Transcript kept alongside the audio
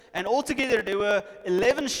And altogether, there were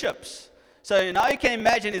 11 ships. So now you can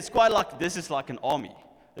imagine it's quite like, this is like an army.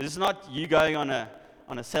 This is not you going on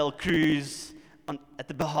a sail cruise at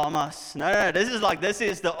the Bahamas. No, this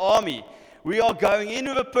is the army. We are going in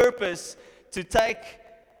with a purpose to take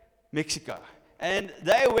Mexico. And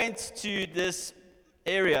they went to this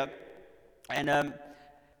area, and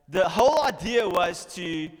the whole idea was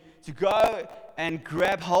to go and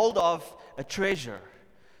grab hold of a treasure.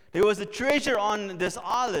 There was a treasure on this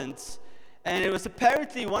island, and it was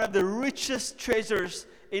apparently one of the richest treasures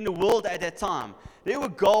in the world at that time. There were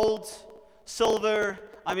gold, silver,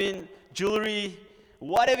 jewelry,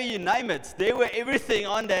 whatever you name it. There were everything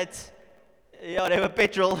on that. Yeah, they were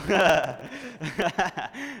petrol.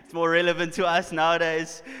 It's more relevant to us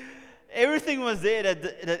nowadays. Everything was there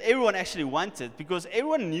that everyone actually wanted because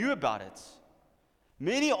everyone knew about it.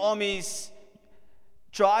 Many armies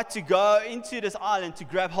tried to go into this island to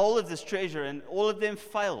grab hold of this treasure, and all of them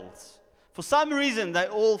failed. For some reason, they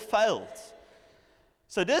all failed.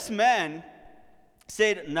 So this man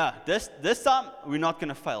said, no, this time we're not going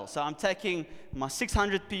to fail. So I'm taking my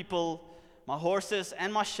 600 people, my horses,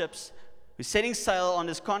 and my ships. We're setting sail on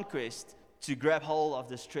this conquest to grab hold of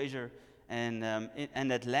this treasure and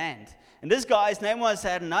that land. And this guy's name was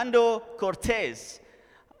Hernando Cortez.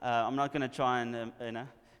 I'm not going to try and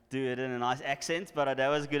do it in a nice accent, but that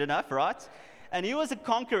was good enough, right? And he was a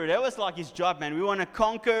conqueror. That was like his job, man. We want to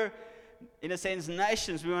conquer, in a sense,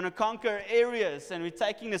 nations. We want to conquer areas, and we're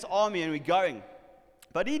taking this army and we're going.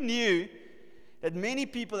 But he knew that many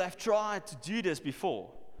people have tried to do this before.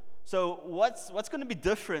 So what's going to be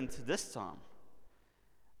different this time?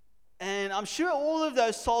 And I'm sure all of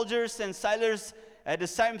those soldiers and sailors had the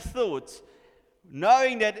same thought,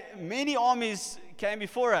 knowing that many armies came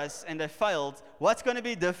before us and they failed. What's going to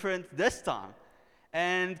be different this time?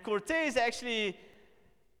 And Cortez actually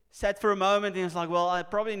sat for a moment and he was like, well, I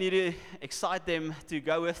probably need to excite them to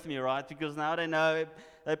go with me, right? Because now they know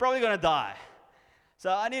they're probably going to die. So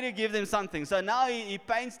I need to give them something. So now he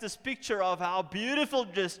paints this picture of how beautiful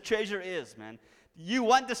this treasure is, man. You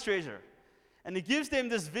want this treasure. And he gives them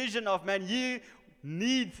this vision of, man, you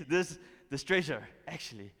need this treasure,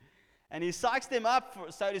 actually. And he psychs them up,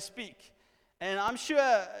 so to speak. And I'm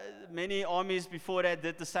sure many armies before that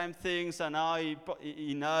did the same thing. So now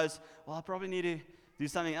he knows, well, I probably need to do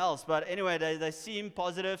something else. But anyway, they seem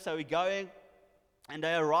positive. So we're going. And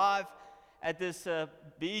they arrive at this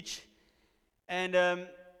beach. And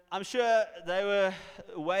I'm sure they were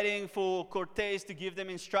waiting for Cortez to give them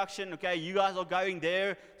instruction. Okay, you guys are going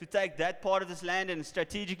there to take that part of this land, and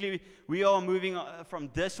strategically we are moving from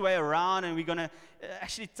this way around, and we're going to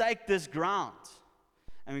actually take this ground,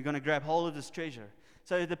 and we're going to grab hold of this treasure.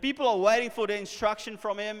 So the people are waiting for the instruction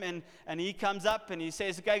from him, and he comes up and he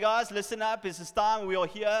says, okay guys, listen up, it's this time, we are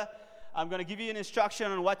here. I'm going to give you an instruction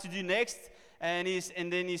on what to do next. And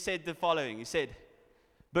then he said the following. He said,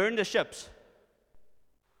 burn the ships.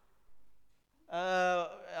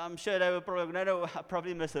 I'm sure they were probably, no, I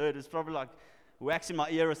probably misheard. It's probably like wax in my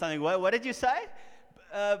ear or something. What did you say?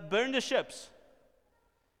 Burn the ships.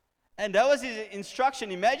 And that was his instruction.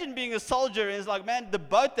 Imagine being a soldier and it's like, man, the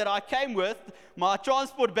boat that I came with, my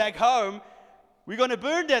transport back home, we're going to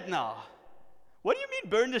burn that now. What do you mean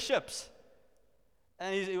burn the ships?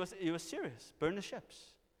 And he was serious. Burn the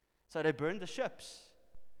ships. So they burned the ships.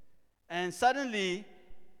 And suddenly,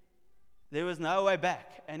 there was no way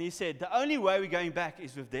back. And he said, the only way we're going back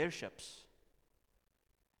is with their ships.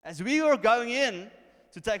 As we are going in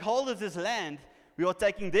to take hold of this land, we are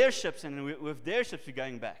taking their ships, and with their ships we're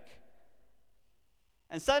going back.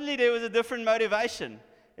 And suddenly there was a different motivation.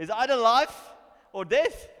 It's either life or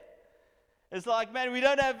death. It's like, man, we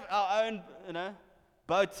don't have our own,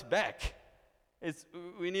 boat back.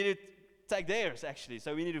 We need to take theirs, actually.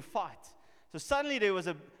 So we need to fight. So suddenly there was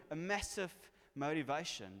a massive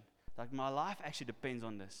motivation. Like, my life actually depends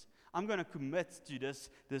on this. I'm going to commit to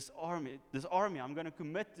this army. I'm going to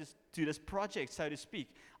commit to this project, so to speak.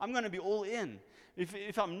 I'm going to be all in.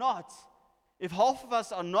 If I'm not, if half of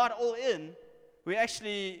us are not all in, we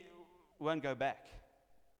actually won't go back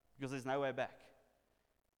because there's no way back.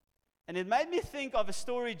 And it made me think of a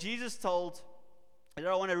story Jesus told that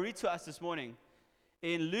I want to read to us this morning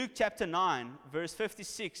in Luke chapter 9, verse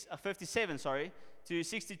 57 to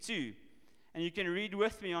 62. And you can read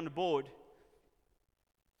with me on the board.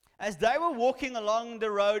 As they were walking along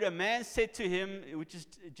the road, a man said to him, which is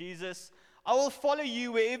Jesus, I will follow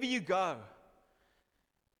you wherever you go.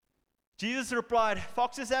 Jesus replied,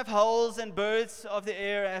 foxes have holes and birds of the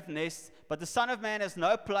air have nests, but the Son of Man has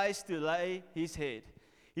no place to lay his head.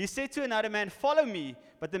 He said to another man, follow me.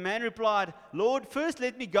 But the man replied, Lord, first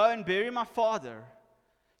let me go and bury my father.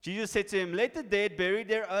 Jesus said to him, "Let the dead bury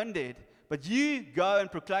their own dead, but you go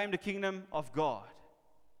and proclaim the kingdom of God."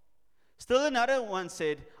 Still another one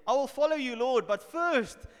said, "I will follow you, Lord, but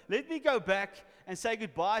first let me go back and say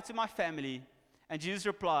goodbye to my family." And Jesus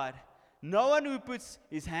replied, "No one who puts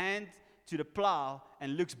his hand to the plow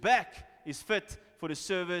and looks back is fit for the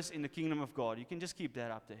service in the kingdom of God." You can just keep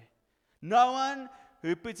that up there. No one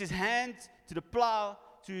who puts his hand to the plow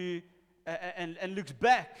and looks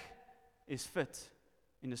back is fit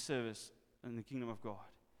in the service in the kingdom of God.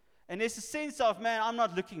 And there's a sense of, man, I'm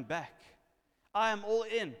not looking back. I am all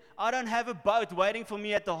in. I don't have a boat waiting for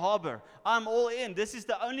me at the harbor. I'm all in. This is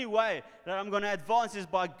the only way that I'm going to advance, is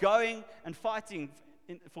by going and fighting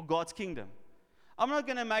for God's kingdom. I'm not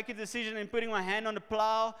going to make a decision and putting my hand on the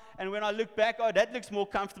plow, and when I look back, oh, that looks more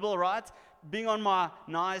comfortable, right? Being on my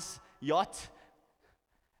nice yacht,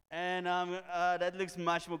 and that looks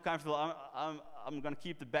much more comfortable. I'm going to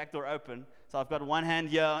keep the back door open. So I've got one hand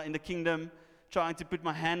here in the kingdom, trying to put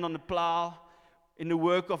my hand on the plow in the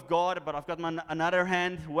work of God, but I've got another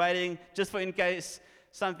hand waiting just for in case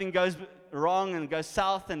something goes wrong and goes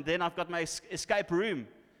south, and then I've got my escape room.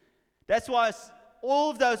 That's why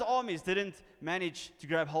all of those armies didn't manage to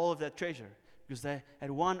grab hold of that treasure, because they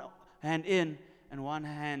had one hand in and one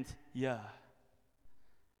hand here.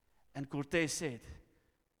 And Cortez said,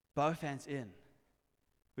 both hands in.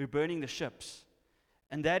 We're burning the ships.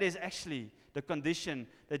 And that is actually the condition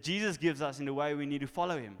that Jesus gives us in the way we need to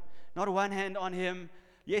follow him. Not one hand on him.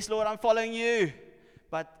 Yes, Lord, I'm following you.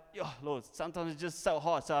 But, oh, Lord, sometimes it's just so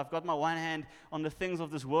hard. So I've got my one hand on the things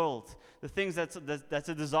of this world, the things that's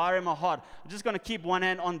a desire in my heart. I'm just going to keep one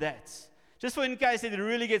hand on that. Just for in case it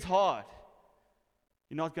really gets hard.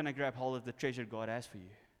 You're not going to grab hold of the treasure God has for you.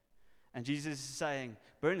 And Jesus is saying,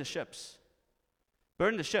 burn the ships.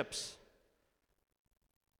 Burn the ships.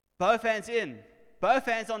 Both hands in. Both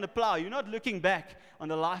hands on the plow. You're not looking back on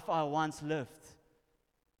the life I once lived.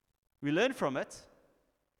 We learn from it.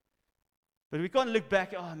 But we can't look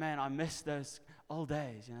back, oh man, I miss those old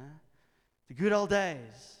days, the good old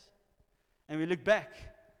days. And we look back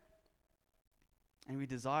and we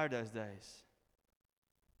desire those days.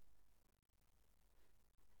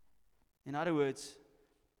 In other words,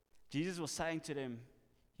 Jesus was saying to them,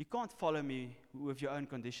 you can't follow me with your own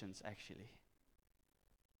conditions, actually.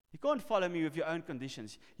 You can't follow me with your own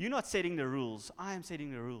conditions. You're not setting the rules. I am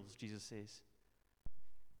setting the rules, Jesus says.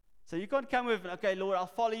 So you can't come with, okay, Lord, I'll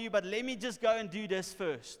follow you, but let me just go and do this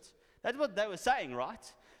first. That's what they were saying,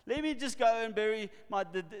 right? Let me just go and bury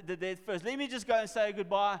the dead first. Let me just go and say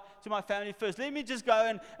goodbye to my family first. Let me just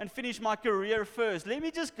go and finish my career first. Let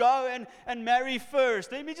me just go and marry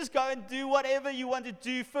first. Let me just go and do whatever you want to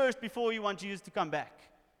do first before you want Jesus to come back.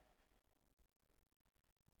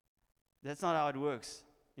 That's not how it works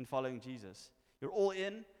in following Jesus. You're all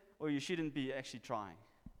in, or you shouldn't be actually trying.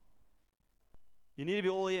 You need to be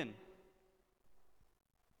all in.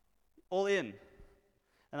 All in.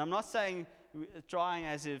 And I'm not saying trying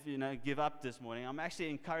as if, give up this morning. I'm actually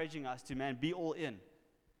encouraging us to, be all in.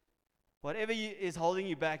 Whatever is holding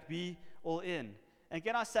you back, be all in. And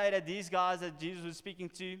can I say that these guys that Jesus was speaking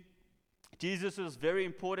to, Jesus was very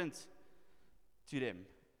important to them.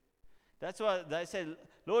 That's why they said,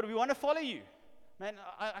 Lord, we want to follow you. Man,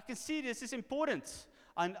 I can see this is important.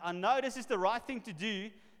 I know this is the right thing to do.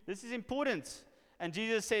 This is important. And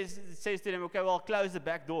Jesus says to them, okay, well, close the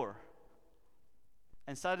back door.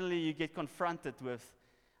 And suddenly you get confronted with,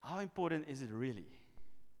 how important is it really?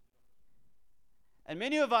 And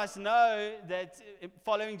many of us know that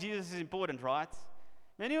following Jesus is important, right?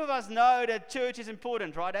 Many of us know that church is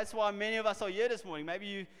important, right? That's why many of us are here this morning.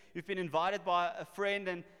 Maybe you've been invited by a friend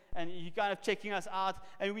and you're kind of checking us out.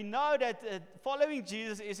 And we know that following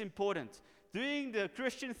Jesus is important. Doing the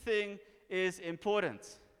Christian thing is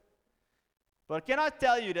important. But can I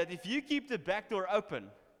tell you that if you keep the back door open,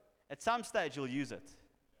 at some stage you'll use it.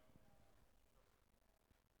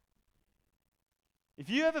 If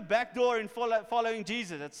you have a back door in following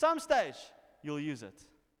Jesus, at some stage you'll use it.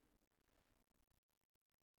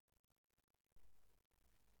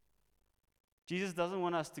 Jesus doesn't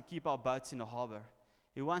want us to keep our boats in the harbor.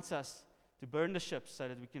 He wants us to burn the ships so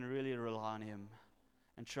that we can really rely on him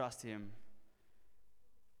and trust him.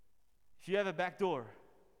 If you have a back door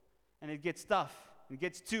and it gets tough, it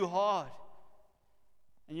gets too hard,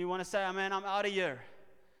 and you want to say, oh man, I'm out of here,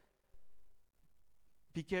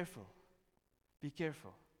 be careful. Be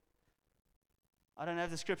careful. I don't have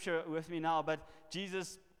the scripture with me now, but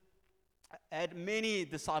Jesus had many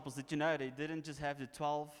disciples. Did you know that he didn't just have the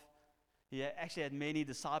 12? He actually had many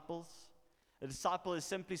disciples. A disciple is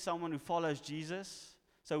simply someone who follows Jesus.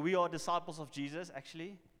 So we are disciples of Jesus,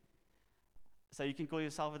 actually. So you can call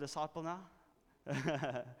yourself a disciple now?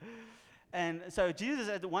 And so Jesus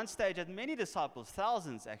at one stage had many disciples,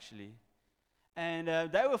 thousands actually. And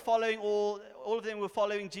they were following, all of them were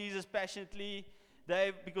following Jesus passionately,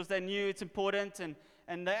 because they knew it's important,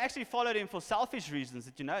 and they actually followed him for selfish reasons.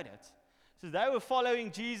 Did you know that? So they were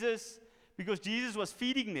following Jesus because Jesus was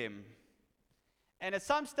feeding them. And at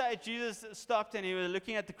some stage, Jesus stopped and he was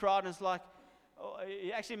looking at the crowd, and it's like,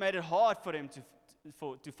 he actually made it hard for them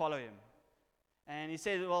to follow him. And he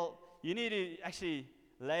said, well, you need to actually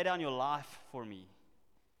lay down your life for me.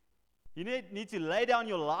 You need to lay down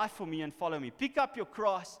your life for me and follow me. Pick up your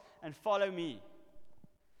cross and follow me.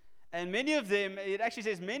 And many of them, it actually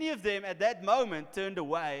says, many of them at that moment turned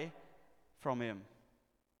away from him.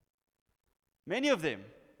 Many of them,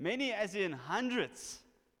 many as in hundreds,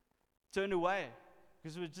 turned away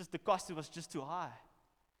because the cost was just too high.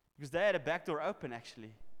 Because they had a back door open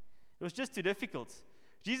actually. It was just too difficult.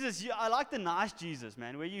 Jesus, I like the nice Jesus,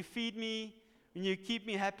 man, where you feed me, when you keep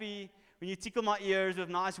me happy, when you tickle my ears with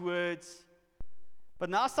nice words. But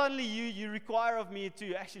now suddenly you require of me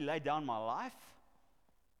to actually lay down my life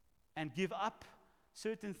and give up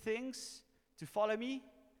certain things to follow me.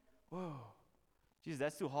 Whoa, Jesus,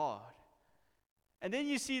 that's too hard. And then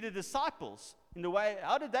you see the disciples in the way,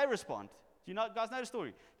 how did they respond? Do you guys know the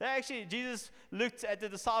story? Jesus looked at the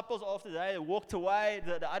disciples after they walked away,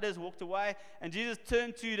 the others walked away, and Jesus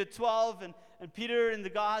turned to the 12, and Peter and the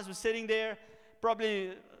guys were sitting there,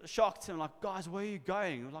 probably shocked, and like, guys, where are you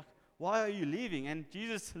going? Like, why are you leaving? And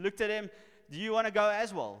Jesus looked at them, do you want to go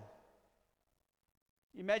as well?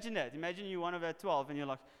 Imagine that. Imagine you're one of our 12, and you're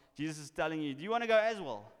like, Jesus is telling you, do you want to go as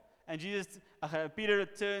well? And Peter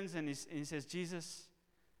turns and he says, Jesus,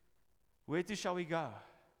 where to shall we go?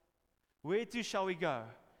 Where to shall we go?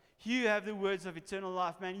 You have the words of eternal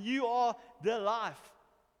life, man. You are the life.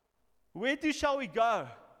 Where to shall we go?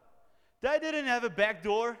 They didn't have a back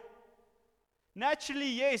door. Naturally,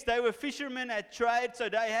 yes, they were fishermen at trade, so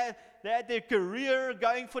they had their career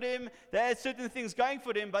going for them. They had certain things going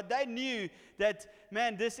for them, but they knew that,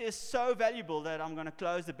 man, this is so valuable that I'm going to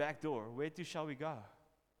close the back door. Where to shall we go?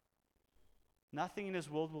 Nothing in this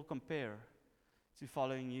world will compare to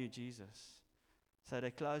following you, Jesus. So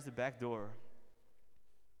they closed the back door.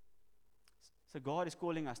 So God is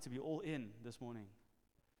calling us to be all in this morning.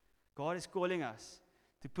 God is calling us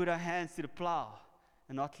to put our hands to the plow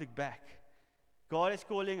and not look back. God is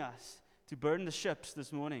calling us to burn the ships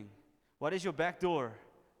this morning. What is your back door?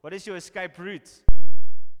 What is your escape route?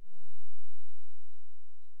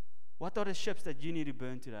 What are the ships that you need to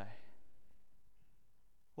burn today?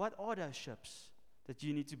 What are those ships that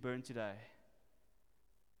you need to burn today?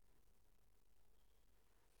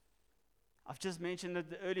 I've just mentioned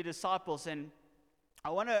the early disciples, and I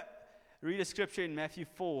want to read a scripture in Matthew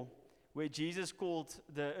 4 where Jesus called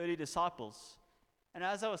the early disciples. And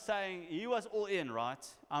as I was saying, he was all in, right?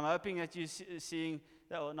 I'm hoping that you're seeing,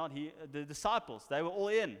 not he, the disciples, they were all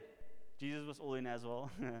in. Jesus was all in as well.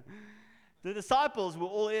 The disciples were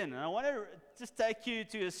all in. And I want to just take you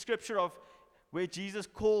to a scripture of where Jesus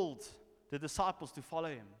called the disciples to follow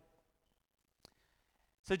him.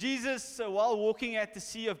 So Jesus, while walking at the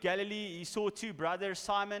Sea of Galilee, he saw two brothers,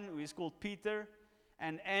 Simon, who is called Peter,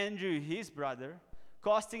 and Andrew, his brother,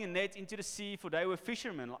 casting a net into the sea, for they were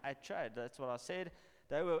fishermen at trade. That's what I said.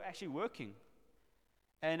 They were actually working.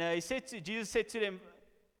 And Jesus said to them,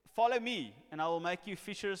 follow me, and I will make you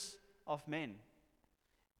fishers of men.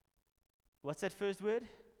 What's that first word?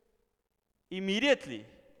 Immediately.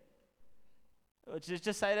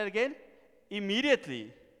 Just say that again.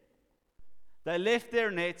 Immediately. They left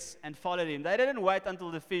their nets and followed him. They didn't wait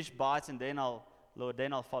until the fish bites and then I'll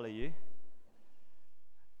follow you.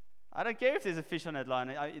 I don't care if there's a fish on that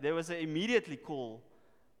line. There was an immediately call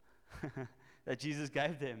that Jesus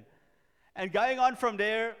gave them. And going on from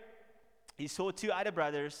there, he saw two other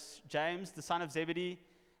brothers, James, the son of Zebedee,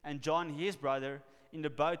 and John, his brother, in the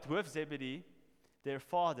boat with Zebedee, their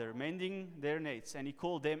father, mending their nets. And he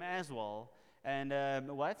called them as well. And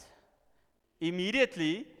what?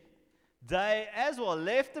 Immediately, they as well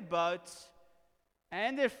left the boat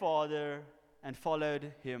and their father and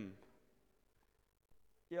followed him.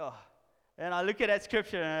 Yeah. And I look at that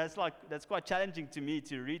scripture and it's like, that's quite challenging to me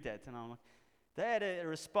to read that. And I'm like, they had a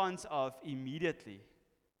response of immediately.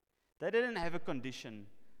 They didn't have a condition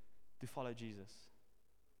to follow Jesus.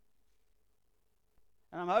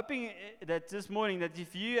 And I'm hoping that this morning, that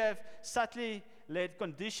if you have subtly let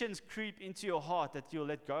conditions creep into your heart, that you'll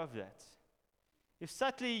let go of that. If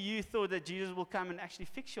subtly you thought that Jesus will come and actually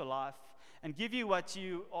fix your life and give you what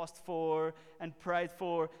you asked for and prayed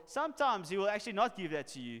for, sometimes he will actually not give that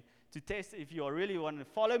to you to test if you really want to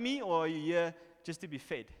follow me or are you here just to be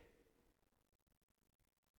fed.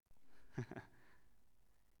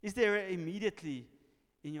 Is there immediately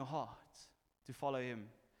in your heart to follow Him?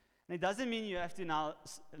 And it doesn't mean you have to now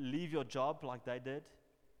leave your job like they did.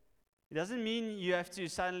 It doesn't mean you have to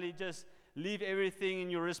suddenly just leave everything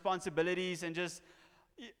and your responsibilities and just,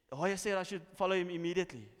 I said I should follow Him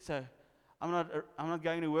immediately. So I'm not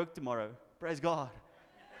going to work tomorrow. Praise God.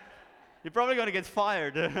 You're probably going to get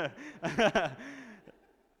fired.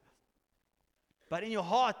 But in your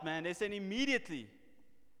heart, man, there's an immediately.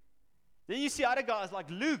 Then you see other guys like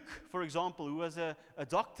Luke, for example, who was a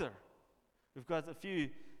doctor. We've got a few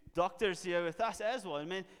doctors here with us as well. I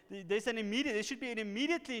mean, there should be an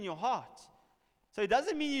immediately in your heart. So it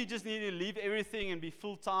doesn't mean you just need to leave everything and be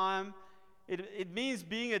full-time. It means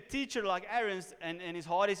being a teacher like Aaron's, and his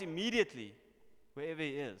heart is immediately, wherever he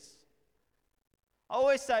is. I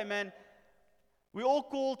always say, man, we're all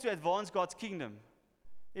called to advance God's kingdom.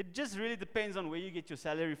 It just really depends on where you get your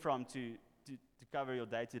salary from to cover your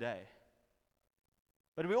day-to-day.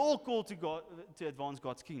 But we're all called to advance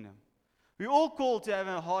God's kingdom. We're all called to have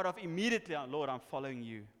a heart of immediately, Lord, I'm following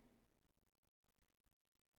you.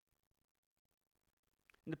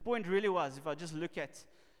 And the point really was, if I just look at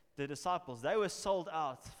the disciples, they were sold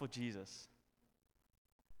out for Jesus.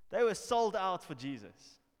 They were sold out for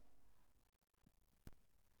Jesus.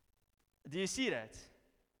 Do you see that?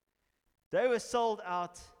 They were sold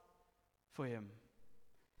out for Him.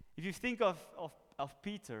 If you think of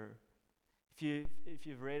Peter, if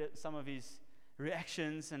you've read some of his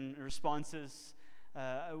reactions and responses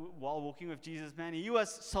while walking with Jesus, man, he was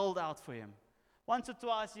sold out for Him. Once or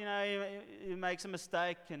twice, he makes a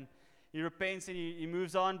mistake and he repents and he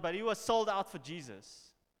moves on, but he was sold out for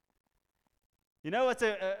Jesus. You know what's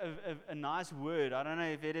a nice word? I don't know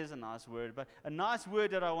if it is a nice word, but a nice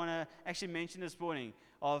word that I want to actually mention this morning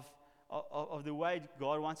of the way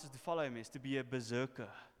God wants us to follow Him is to be a berserker.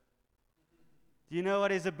 Do you know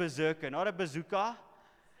what is a berserker? Not a bazooka,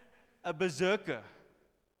 a berserker.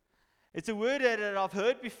 It's a word that I've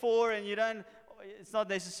heard before, and it's not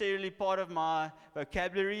necessarily part of my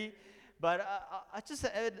vocabulary, but I just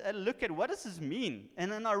had a look at what does this mean?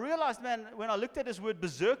 And then I realized, man, when I looked at this word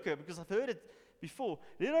berserker, because I've heard it before,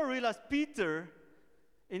 then I realized Peter,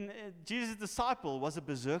 Jesus' disciple, was a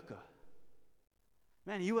berserker.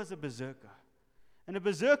 Man, he was a berserker. And a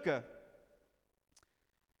berserker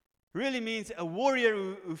really means a warrior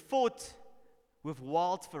who fought with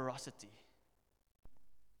wild ferocity.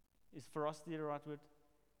 Is ferocity the right word?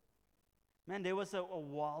 Man, there was a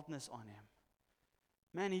wildness on him.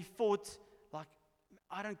 Man, he fought like,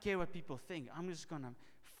 I don't care what people think. I'm just going to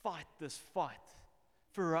fight this fight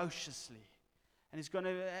ferociously. And he's going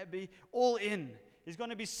to be all in. He's going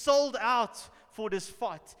to be sold out for this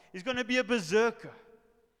fight. He's going to be a berserker.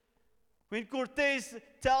 When Cortez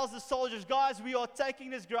tells the soldiers, guys, we are taking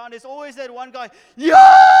this ground, there's always that one guy,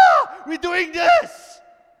 yeah, we're doing this.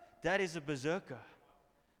 That is a berserker.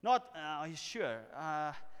 Not, are you sure?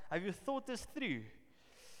 Have you thought this through?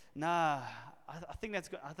 Nah,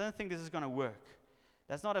 I don't think this is going to work.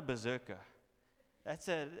 That's not a berserker.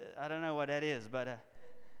 I don't know what that is, but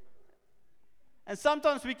and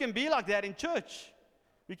sometimes we can be like that in church.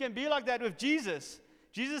 We can be like that with Jesus.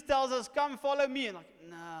 Jesus tells us, come follow me, and like,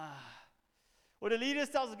 nah. Or the leaders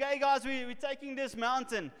tells us, hey guys, we're taking this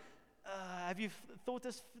mountain. Have you thought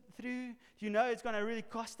this through? Do you know it's going to really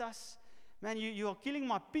cost us? Man, you are killing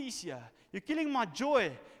my peace here. You're killing my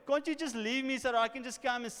joy. Can't you just leave me so that I can just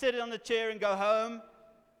come and sit on the chair and go home?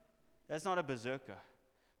 That's not a berserker.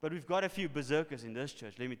 But we've got a few berserkers in this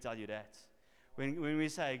church, let me tell you that. When we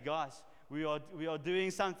say, guys, we are doing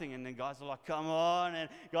something, and then guys are like, come on, and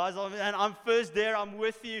guys are, and I'm first there, I'm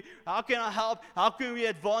with you. How can I help? How can we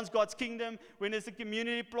advance God's kingdom? When there's a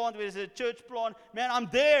community plant, when there's a church plant, man, I'm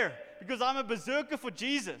there because I'm a berserker for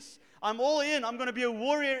Jesus. I'm all in. I'm going to be a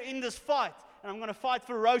warrior in this fight, and I'm going to fight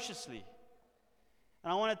ferociously.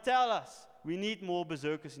 And I want to tell us, we need more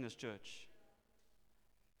berserkers in this church.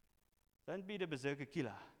 Don't be the berserker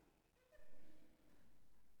killer.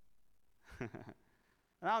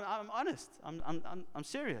 And I'm honest. I'm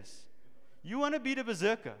serious. You want to be the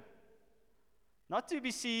berserker. Not to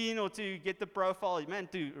be seen or to get the profile, man,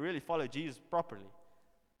 to really follow Jesus properly.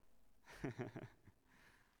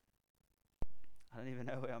 I don't even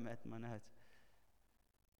know where I'm at in my notes.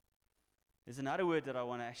 There's another word that I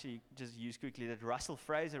want to actually just use quickly that Russell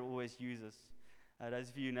Fraser always uses. Those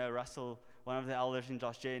of you know Russell, one of the elders in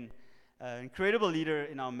Josh Gen, incredible leader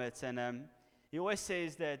in our midst. And he always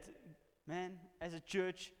says that, man, as a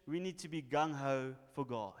church, we need to be gung-ho for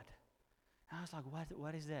God. And I was like,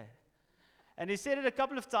 what is that? And he said it a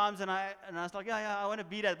couple of times, and I was like, yeah, I want to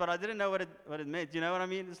be that, but I didn't know what it meant. You know what I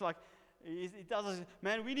mean? It's like, he tells us,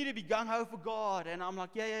 man, we need to be gung-ho for God. And I'm like,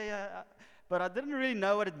 yeah. but I didn't really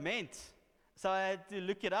know what it meant. So I had to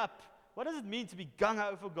look it up. What does it mean to be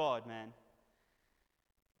gung-ho for God, man?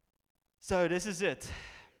 So this is it.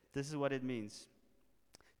 This is what it means.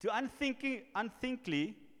 To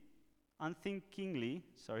unthinkingly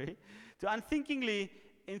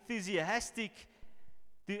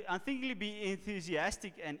be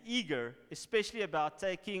enthusiastic and eager, especially about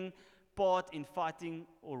taking part in fighting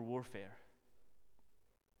or warfare.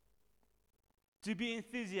 To be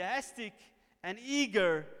enthusiastic and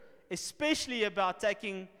eager, especially about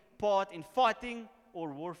taking part in fighting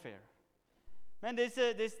or warfare. Man, there's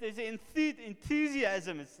an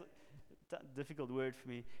enthusiasm. It's a difficult word for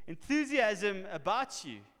me. Enthusiasm about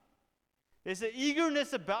you. There's an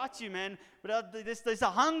eagerness about you, man. But there's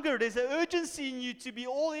a hunger, there's an urgency in you to be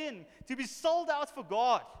all in, to be sold out for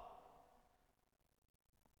God.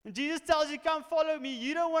 When Jesus tells you, come follow me,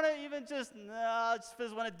 you don't want to even I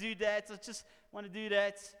just want to do that. I just want to do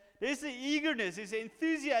that. There's an eagerness, there's an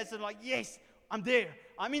enthusiasm like, yes, I'm there.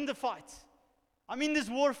 I'm in the fight. I'm in this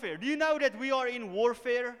warfare. Do you know that we are in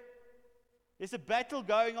warfare? There's a battle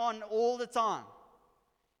going on all the time.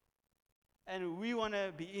 And we want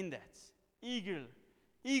to be in that. Eager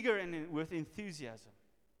and with enthusiasm.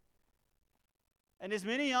 And there's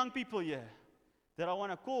many young people here that I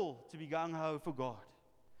want to call to be gung-ho for God.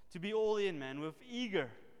 To be all in, man, with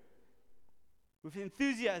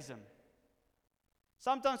enthusiasm.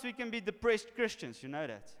 Sometimes we can be depressed Christians, you know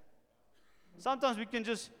that. Sometimes we can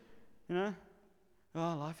just, oh,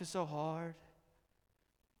 life is so hard.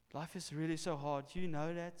 Life is really so hard. You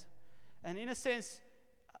know that. And in a sense,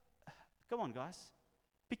 come on, guys.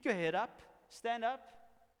 Pick your head up, stand up,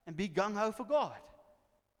 and be gung-ho for God.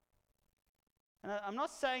 And I'm not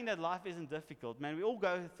saying that life isn't difficult, man. We all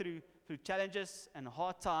go through challenges and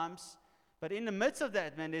hard times. But in the midst of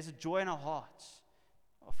that, man, there's a joy in our hearts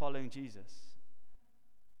of following Jesus.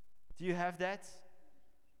 Do you have that?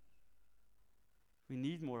 We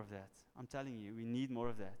need more of that. I'm telling you, we need more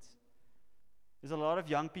of that. There's a lot of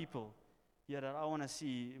young people here that I want to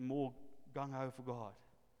see more gung-ho for God.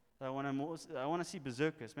 I want to see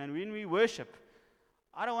berserkers. Man, when we worship,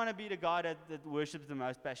 I don't want to be the guy that worships the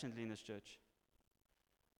most passionately in this church.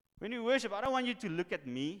 When we worship, I don't want you to look at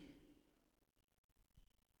me.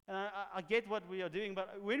 And I get what we are doing,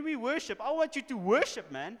 but when we worship, I want you to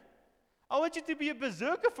worship, man. I want you to be a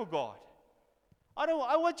berserker for God. I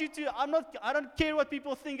don't care what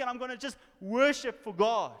people think, and I'm going to just worship for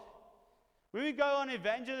God. When we go on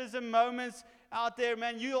evangelism moments out there,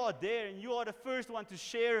 man, you are there and you are the first one to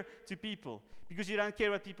share to people because you don't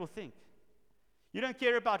care what people think. You don't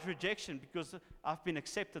care about rejection because I've been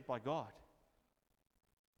accepted by God.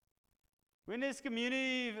 When there's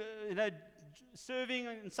community, serving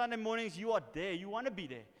on Sunday mornings, you are there. You want to be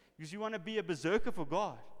there because you want to be a berserker for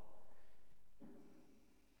God.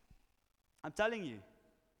 I'm telling you,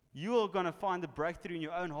 you are going to find the breakthrough in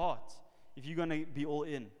your own heart if you're going to be all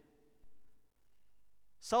in.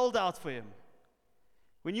 Sold out for Him.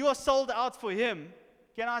 When you are sold out for Him,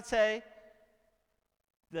 can I say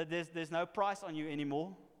that there's no price on you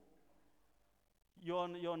anymore?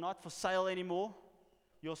 You're not for sale anymore.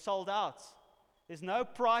 You're sold out. There's no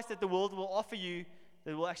price that the world will offer you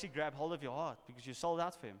that will actually grab hold of your heart because you're sold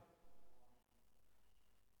out for Him.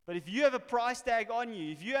 But if you have a price tag on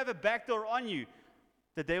you, if you have a backdoor on you,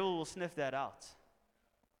 the devil will sniff that out.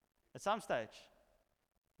 At some stage,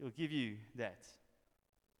 he'll give you that.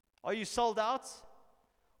 Are you sold out?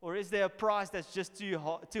 Or is there a price that's just too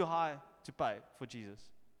high to pay for Jesus?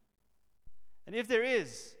 And if there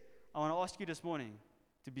is, I want to ask you this morning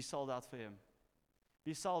to be sold out for Him.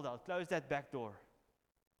 Be sold out. Close that back door.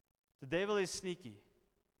 The devil is sneaky.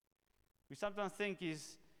 We sometimes think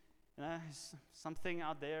he's something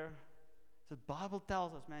out there. The Bible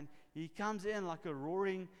tells us, man, he comes in like a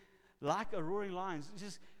roaring lion,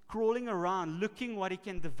 just crawling around, looking what he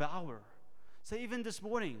can devour. So even this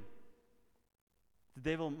morning, the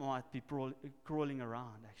devil might be crawling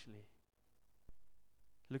around, actually,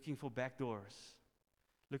 looking for back doors,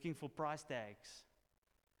 looking for price tags.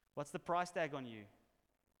 What's the price tag on you?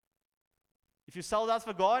 If you're sold out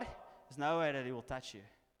for God, there's no way that He will touch you.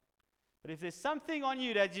 But if there's something on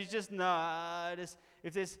you that you just know,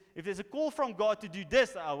 if there's a call from God to do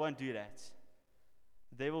this, I won't do that.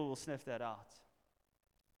 The devil will sniff that out.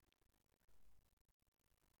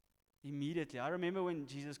 Immediately. I remember when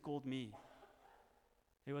Jesus called me.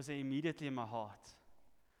 There was immediately in my heart.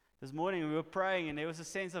 This morning we were praying and there was a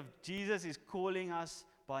sense of Jesus is calling us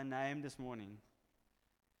by name this morning.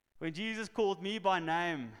 When Jesus called me by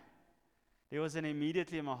name, there was an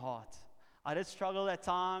immediately in my heart. I did struggle at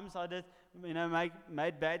times. I did,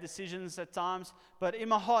 made bad decisions at times. But in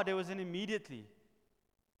my heart, there was an immediately.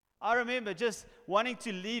 I remember just wanting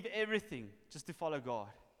to leave everything just to follow God.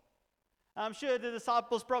 I'm sure the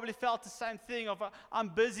disciples probably felt the same thing of, I'm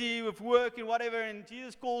busy with work and whatever, and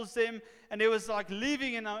Jesus calls them, and they was like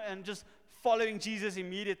leaving and just following Jesus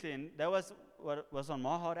immediately, and that was what was on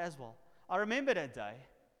my heart as well. I remember that day.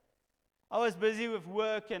 I was busy with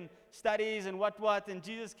work and studies and what, and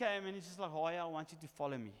Jesus came, and he's just like, Hoya, I want you to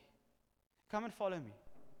follow me. Come and follow me.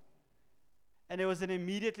 And there was an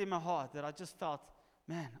immediately in my heart that I just felt,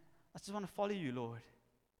 man, I just want to follow you, Lord.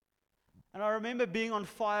 And I remember being on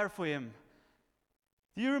fire for him.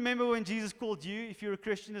 Do you remember when Jesus called you, if you're a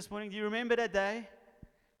Christian this morning? Do you remember that day?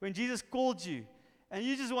 When Jesus called you, and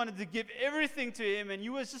you just wanted to give everything to him, and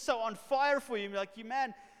you were just so on fire for him. Like,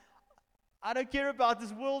 man, I don't care about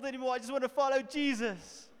this world anymore. I just want to follow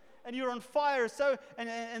Jesus. And you're on fire. So,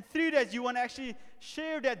 and through that, you want to actually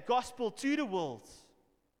share that gospel to the world.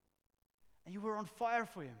 And you were on fire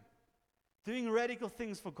for him. Doing radical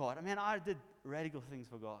things for God. I mean, I did radical things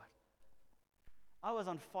for God. I was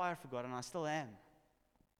on fire for God, and I still am.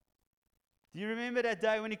 Do you remember that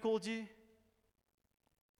day when he called you?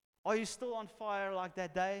 Are you still on fire like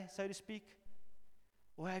that day, so to speak?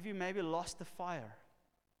 Or have you maybe lost the fire?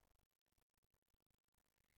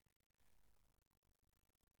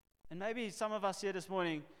 And maybe some of us here this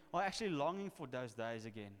morning are actually longing for those days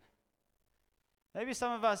again. Maybe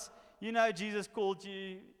some of us, Jesus called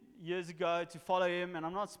you years ago to follow him, and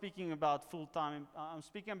I'm not speaking about full-time, I'm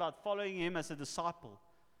speaking about following him as a disciple,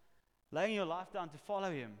 laying your life down to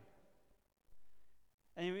follow him.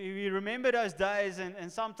 And we remember those days,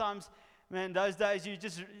 and sometimes, man, those days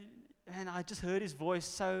I just heard his voice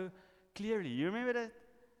so clearly. You remember that?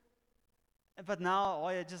 But now,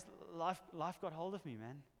 life got hold of me,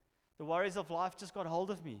 man. The worries of life just got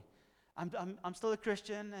hold of me. I'm still a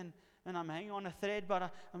Christian, and I'm hanging on a thread,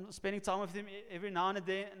 but I'm spending time with him every now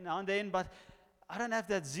and then, but I don't have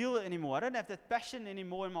that zeal anymore. I don't have that passion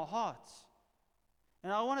anymore in my heart.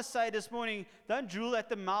 And I want to say this morning, don't drool at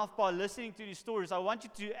the mouth by listening to these stories. I want you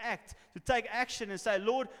to take action and say,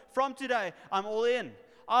 Lord, from today, I'm all in.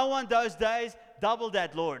 I want those days, double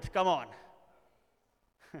that, Lord. Come on.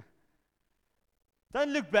 Don't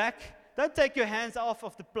look back. Don't take your hands off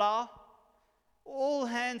of the plow. All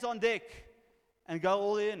hands on deck and go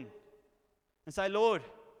all in. And say, Lord,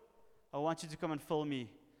 I want you to come and fill me.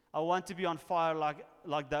 I want to be on fire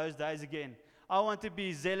like those days again. I want to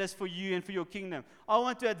be zealous for you and for your kingdom. I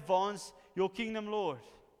want to advance your kingdom, Lord.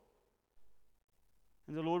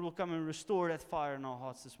 And the Lord will come and restore that fire in our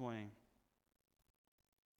hearts this morning.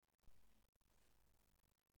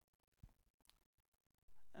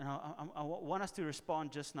 And I want us to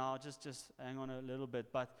respond just now. Just hang on a little bit.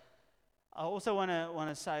 But I also want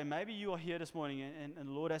to say, maybe you are here this morning and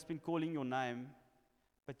the Lord has been calling your name,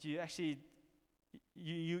 but you actually,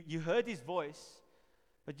 you heard his voice,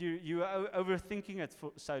 but you are overthinking it,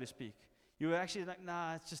 so to speak. You were actually like,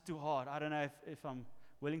 nah, it's just too hard. I don't know if I'm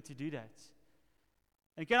willing to do that.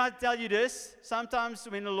 And can I tell you this? Sometimes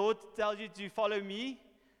when the Lord tells you to follow me,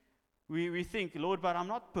 we think, Lord, but I'm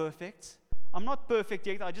not perfect. I'm not perfect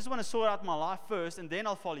yet. I just want to sort out my life first, and then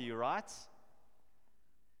I'll follow you, right?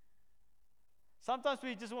 Sometimes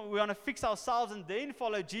we want to fix ourselves and then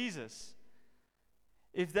follow Jesus.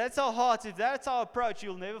 If that's our heart, if that's our approach,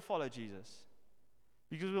 you'll never follow Jesus.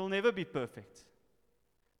 Because we'll never be perfect.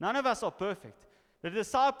 None of us are perfect. The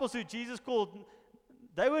disciples who Jesus called,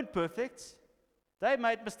 they weren't perfect. They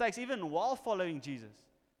made mistakes even while following Jesus.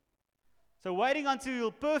 So waiting until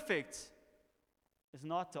you're perfect is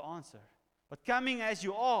not the answer. But coming as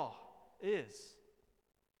you are is.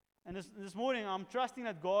 And this morning, I'm trusting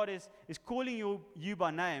that God is calling you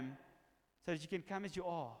by name so that you can come as you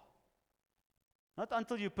are. Not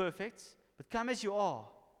until you're perfect, but come as you are.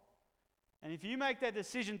 And if you make that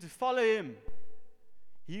decision to follow him,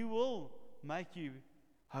 he will make you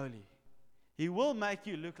holy. He will make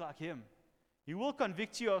you look like him. He will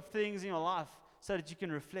convict you of things in your life so that you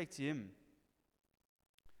can reflect him.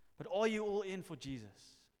 But are you all in for Jesus?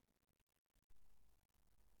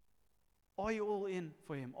 Are you all in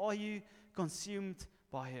for him? Are you consumed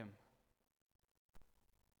by him?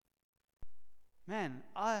 Man,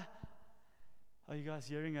 are you guys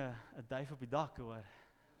hearing a day for Bidak or what?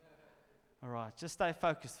 All right, just stay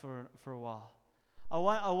focused for a while. I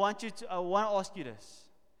want to ask you this.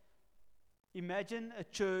 Imagine a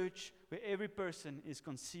church where every person is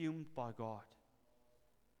consumed by God.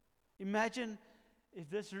 Imagine if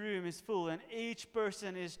this room is full and each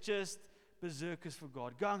person is just berserkers for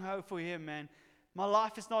God, gung-ho for him, man. My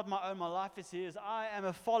life is not my own, my life is his. I am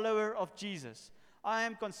a follower of Jesus. I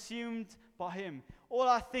am consumed by him. All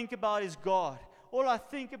I think about is God. All I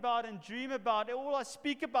think about and dream about, all I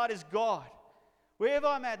speak about is God. wherever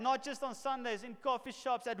I'm at, not just on Sundays, in coffee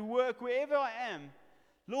shops, at work, wherever I am,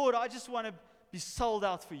 Lord, I just want to be sold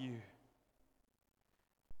out for you.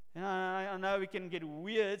 And I know we can get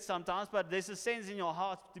weird sometimes, but there's a sense in your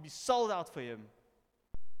heart to be sold out for Him.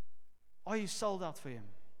 Are you sold out for Him?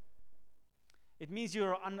 It means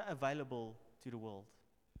you're unavailable to the world.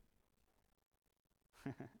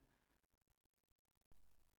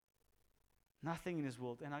 Nothing in this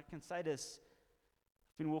world. And I can say this,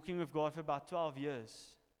 I've been walking with God for about 12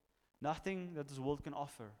 years. Nothing that this world can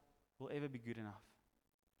offer will ever be good enough.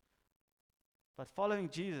 But following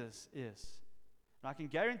Jesus is. And I can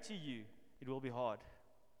guarantee you it will be hard.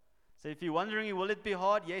 So if you're wondering, will it be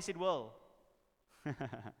hard? Yes, it will.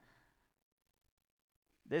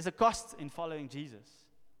 There's a cost in following Jesus.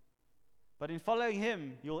 But in following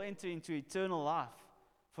Him, you'll enter into eternal life,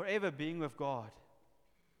 forever being with God.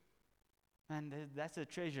 And that's a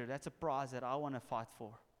treasure, that's a prize that I want to fight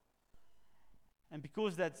for. And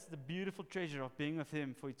because that's the beautiful treasure of being with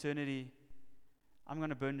Him for eternity, I'm going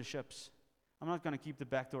to burn the ships. I'm not going to keep the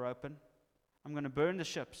back door open. I'm going to burn the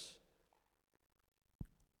ships.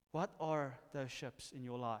 What are those ships in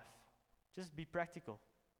your life? Just be practical.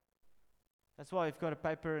 That's why you've got a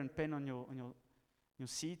paper and pen on your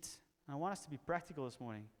seat. And I want us to be practical this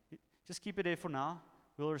morning. Just keep it there for now.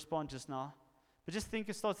 We'll respond just now. But just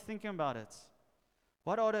start thinking about it.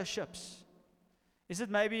 What are those ships? Is it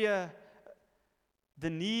maybe the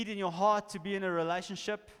need in your heart to be in a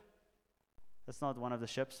relationship? That's not one of the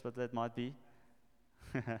ships, but that might be.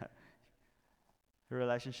 A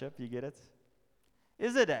relationship, you get it?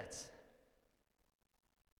 Is it that?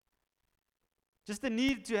 Just the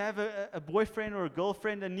need to have a boyfriend or a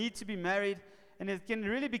girlfriend, a need to be married, and it can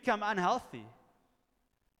really become unhealthy.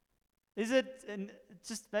 Is it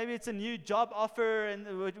just maybe it's a new job offer,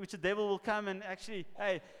 and which the devil will come and actually,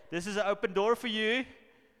 hey, this is an open door for you.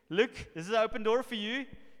 Look, this is an open door for you.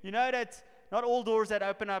 You know that not all doors that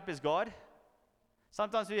open up is God.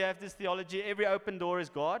 Sometimes we have this theology, every open door is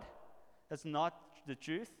God. That's not the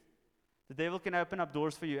truth. The devil can open up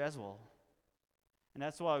doors for you as well. And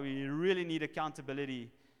that's why we really need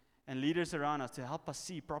accountability and leaders around us to help us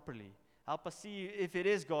see properly. Help us see if it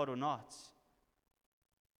is God or not.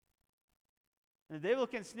 And the devil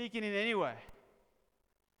can sneak in any way.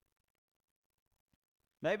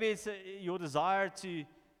 Maybe it's your desire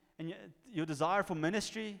your desire for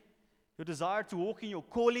ministry, your desire to walk in your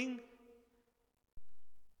calling.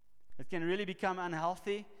 It can really become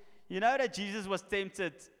unhealthy. You know that Jesus was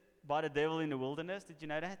tempted by the devil in the wilderness. Did you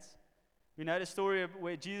know that? We know the story of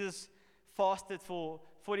where Jesus fasted for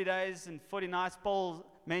 40 days and 40 nights. Paul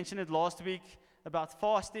mentioned it last week about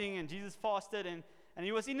fasting, and Jesus fasted, and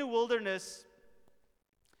he was in the wilderness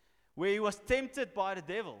where he was tempted by the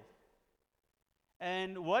devil.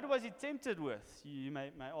 And what was he tempted with? You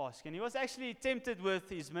may ask. And he was actually tempted with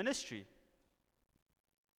his ministry,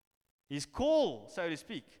 his call, so to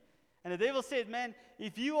speak. And the devil said, man,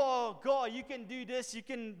 if you are God, you can do this, you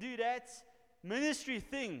can do that, ministry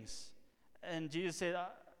things. And Jesus said,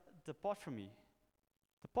 depart from me.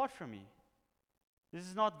 Depart from me. This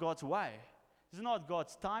is not God's way. This is not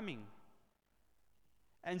God's timing.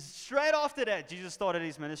 And straight after that, Jesus started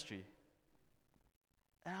his ministry.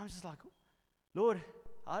 And I'm just like, Lord,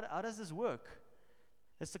 how does this work?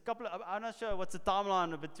 It's I'm not sure what's the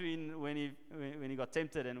timeline between when he got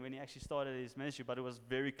tempted and when he actually started his ministry, but it was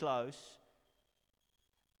very close.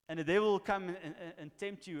 And the devil will come and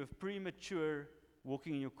tempt you with premature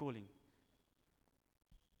walking in your calling.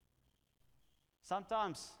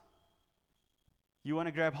 Sometimes you want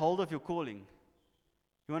to grab hold of your calling.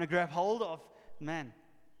 You want to grab hold of, man,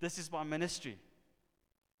 this is my ministry.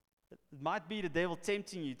 It might be the devil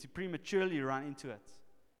tempting you to prematurely run into it.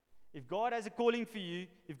 If God has a calling for you,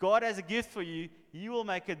 if God has a gift for you, He will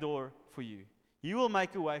make a door for you. He will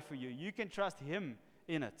make a way for you. You can trust Him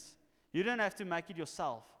in it. You don't have to make it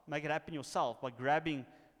happen yourself by grabbing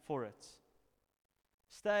for it.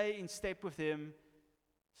 Stay in step with Him.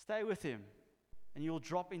 Stay with Him. And you'll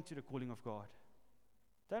drop into the calling of God.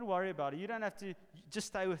 Don't worry about it. You don't have to, just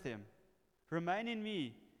stay with Him. Remain in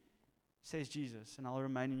me, says Jesus, and I'll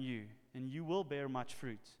remain in you. And you will bear much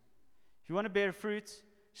fruit. If you want to bear fruit,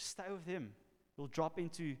 just stay with Him. You'll drop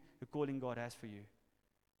into the calling God has for you.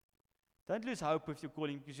 Don't lose hope with your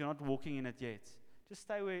calling because you're not walking in it yet. Just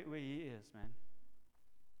stay where He is, man.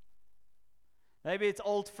 Maybe it's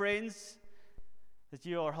old friends that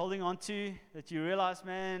you are holding on to, that you realize,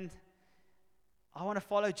 man, I want to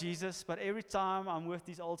follow Jesus, but every time I'm with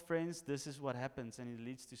these old friends, this is what happens, and it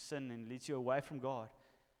leads to sin and leads you away from God.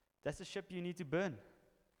 That's a ship you need to burn.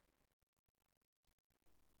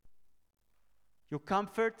 Your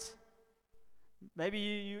comfort,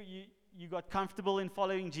 maybe you got comfortable in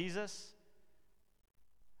following Jesus?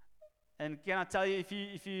 And can I tell you,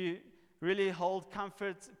 if you really hold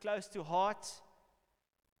comfort close to heart,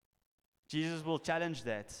 Jesus will challenge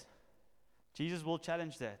that. Jesus will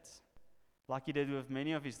challenge that, like he did with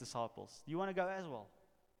many of his disciples. Do you want to go as well?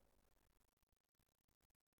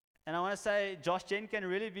 And I want to say, Josh Jen can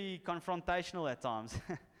really be confrontational at times.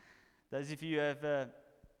 Those of you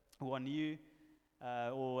who are new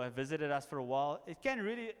or have visited us for a while, it can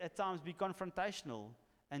really at times be confrontational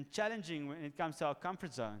and challenging when it comes to our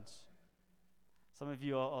comfort zones. Some of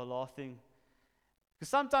you are laughing. Because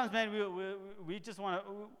sometimes, man, we just want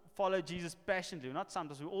to follow Jesus passionately. Not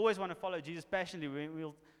sometimes, we always want to follow Jesus passionately.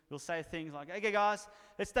 We'll say things like, okay, guys,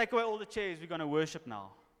 let's take away all the chairs. We're going to worship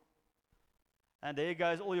now. And there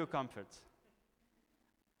goes all your comfort.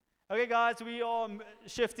 Okay, guys, we are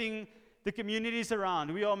shifting the communities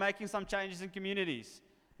around. We are making some changes in communities.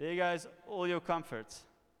 There goes all your comfort.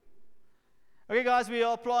 Okay, guys, we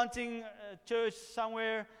are planting a church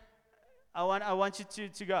somewhere. I want you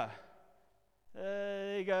to go.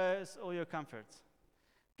 There goes all your comfort.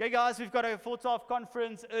 Okay, guys, we've got a 4-12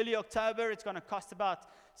 conference early October. It's going to cost about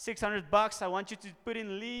 $600. I want you to put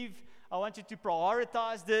in leave. I want you to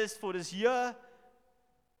prioritize this for this year.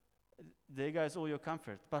 There goes all your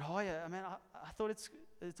comfort. But Hoya, I thought it's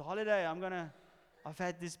a holiday. I've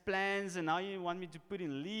had these plans, and now you want me to put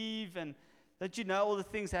in leave, and don't you know all the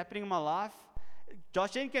things happening in my life?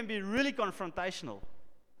 Josh can be really confrontational,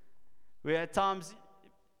 where at times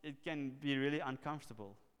it can be really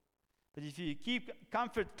uncomfortable. But if you keep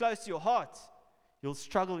comfort close to your heart, you'll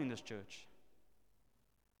struggle in this church.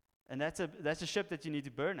 And that's a ship that you need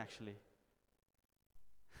to burn, actually.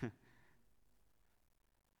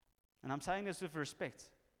 And I'm saying this with respect.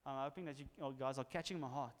 I'm hoping that you guys are catching my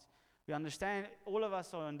heart. We understand all of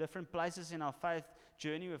us are in different places in our faith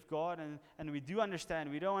journey with God, and we do understand.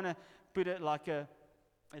 We don't want to put it like a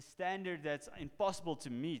standard that's impossible to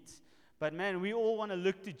meet. But man, we all want to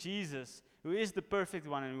look to Jesus, who is the perfect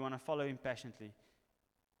one, and we want to follow him passionately.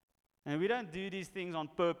 And we don't do these things on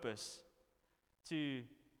purpose to,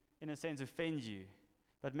 in a sense, offend you.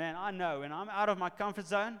 But man, I know when I'm out of my comfort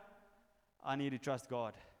zone, I need to trust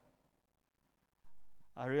God.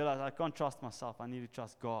 I realize I can't trust myself. I need to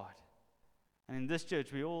trust God. And in this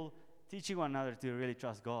church, we're all teaching one another to really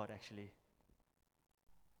trust God, actually.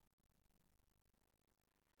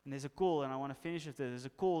 And there's a call, and I want to finish with this. There's a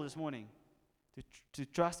call this morning to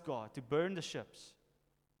trust God, to burn the ships.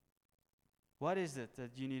 What is it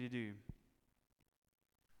that you need to do?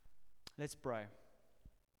 Let's pray.